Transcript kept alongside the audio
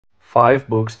5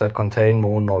 books that contain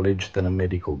more knowledge than a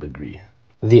medical degree.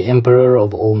 The Emperor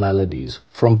of All Maladies,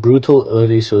 from brutal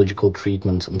early surgical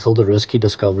treatments until the risky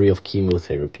discovery of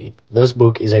chemotherapy. This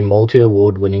book is a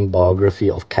multi-award winning biography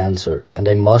of cancer and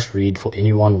a must-read for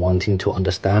anyone wanting to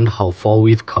understand how far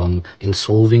we've come in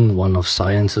solving one of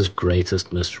science's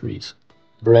greatest mysteries.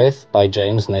 Breath by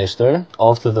James Nestor.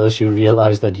 After this, you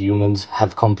realize that humans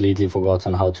have completely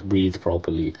forgotten how to breathe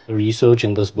properly. The research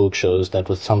in this book shows that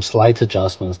with some slight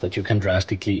adjustments that you can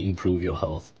drastically improve your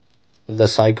health. The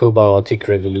Psychobiotic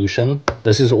Revolution.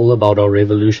 This is all about our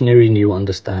revolutionary new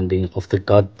understanding of the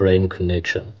gut-brain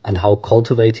connection and how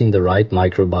cultivating the right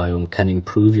microbiome can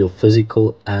improve your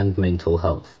physical and mental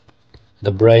health.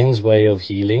 The Brain's Way of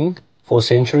Healing. For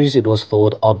centuries it was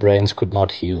thought our brains could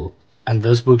not heal. And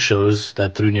this book shows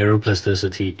that through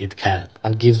neuroplasticity it can,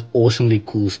 and gives awesomely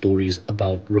cool stories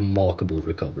about remarkable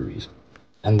recoveries.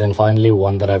 And then finally,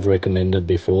 one that I've recommended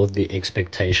before, The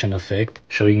Expectation Effect,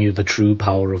 showing you the true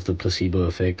power of the placebo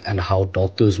effect and how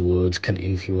doctors' words can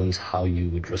influence how you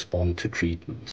would respond to treatments.